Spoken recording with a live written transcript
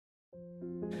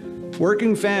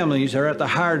Working families are at the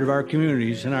heart of our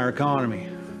communities and our economy.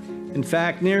 In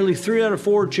fact, nearly 3 out of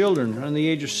 4 children under the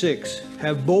age of 6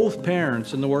 have both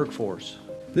parents in the workforce.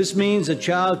 This means that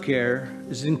childcare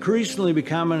is increasingly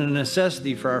becoming a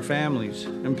necessity for our families,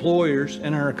 employers,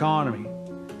 and our economy.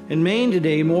 In Maine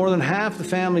today, more than half the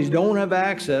families don't have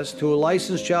access to a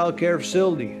licensed childcare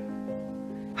facility.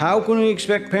 How can we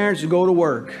expect parents to go to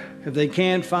work if they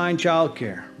can't find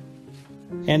childcare?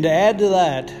 And to add to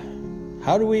that,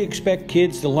 how do we expect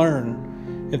kids to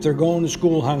learn if they're going to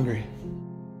school hungry?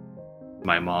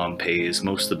 My mom pays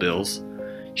most of the bills.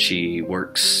 She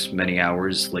works many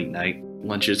hours late night.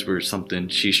 Lunches were something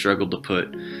she struggled to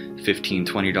put $15,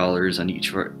 $20 on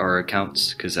each of our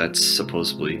accounts, because that's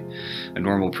supposedly a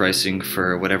normal pricing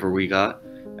for whatever we got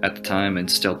at the time and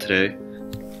still today.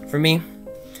 For me,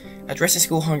 addressing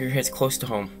school hunger hits close to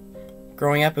home.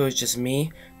 Growing up, it was just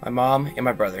me, my mom, and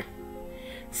my brother.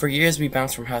 For years, we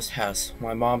bounced from house to house,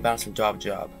 while my mom bounced from job to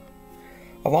job.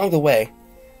 Along the way,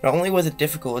 not only was it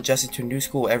difficult adjusting to a new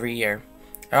school every year,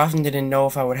 I often didn't know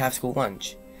if I would have school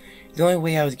lunch. The only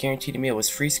way I was guaranteed a meal was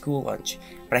free school lunch,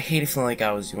 but I hated feeling like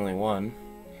I was the only one.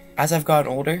 As I've gotten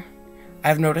older,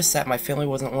 I've noticed that my family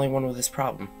wasn't the only one with this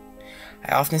problem.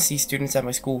 I often see students at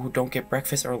my school who don't get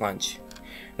breakfast or lunch.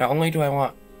 Not only do not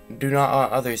want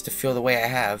others to feel the way I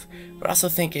have, but I also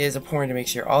think it is important to make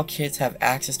sure all kids have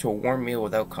access to a warm meal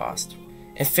without cost.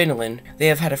 In Finland, they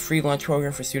have had a free lunch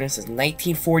program for students since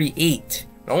 1948.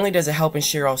 Not only does it help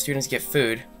ensure all students get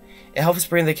food, it helps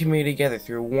bring the community together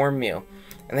through a warm meal,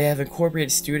 and they have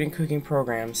incorporated student cooking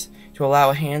programs to allow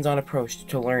a hands-on approach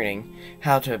to learning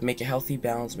how to make a healthy,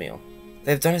 balanced meal.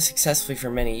 They've done it successfully for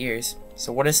many years,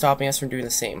 so what is stopping us from doing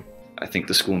the same? I think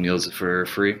the school meals for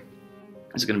free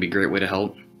is going to be a great way to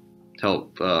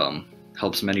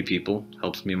helps many people,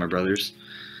 helps me and my brothers,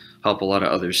 help a lot of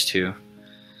others too,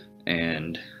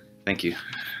 and thank you.